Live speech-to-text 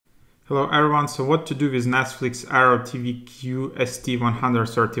Hello everyone, so what to do with Netflix Aero TVQ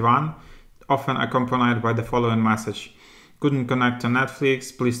ST131, often accompanied by the following message. Couldn't connect to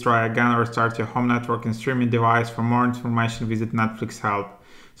Netflix, please try again or restart your home network and streaming device. For more information visit Netflix help.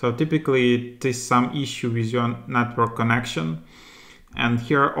 So typically it is some issue with your network connection, and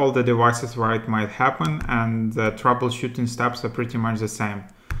here are all the devices where it might happen, and the troubleshooting steps are pretty much the same.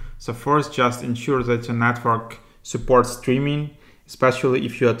 So first, just ensure that your network supports streaming, especially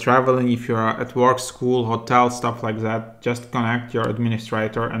if you are traveling, if you are at work, school, hotel, stuff like that. Just connect your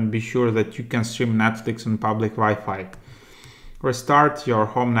administrator and be sure that you can stream Netflix on public Wi-Fi. Restart your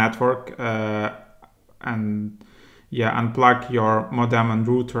home network and unplug your modem and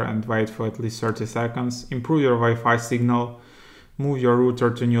router and wait for at least 30 seconds. Improve your Wi-Fi signal, move your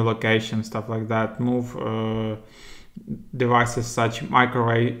router to new location, stuff like that. Move devices such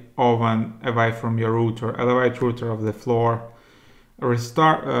microwave oven away from your router, elevate router off the floor.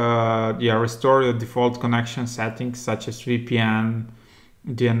 Restore your default connection settings such as VPN,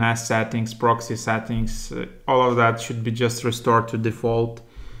 DNS settings, proxy settings. All of that should be just restored to default.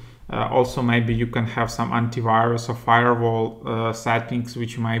 Also, maybe you can have some antivirus or firewall settings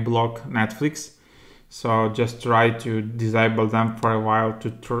which may block Netflix. So just try to disable them for a while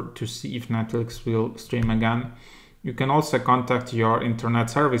to see if Netflix will stream again. You can also contact your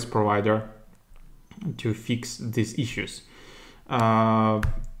internet service provider to fix these issues. And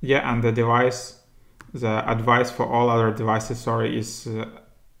the advice for all other devices, is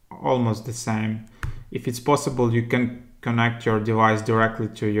almost the same. If it's possible, you can connect your device directly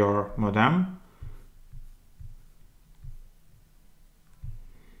to your modem.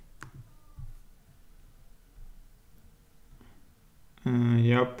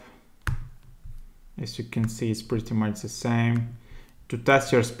 As you can see, it's pretty much the same. To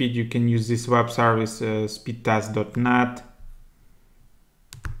test your speed, you can use this web service, speedtest.net.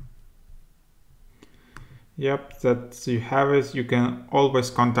 That you have it. You can always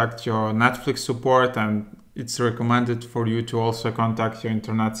contact your Netflix support, and it's recommended for you to also contact your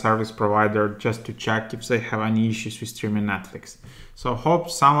internet service provider just to check if they have any issues with streaming Netflix. So hope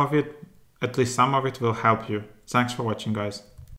at least some of it will help you. Thanks for watching, guys.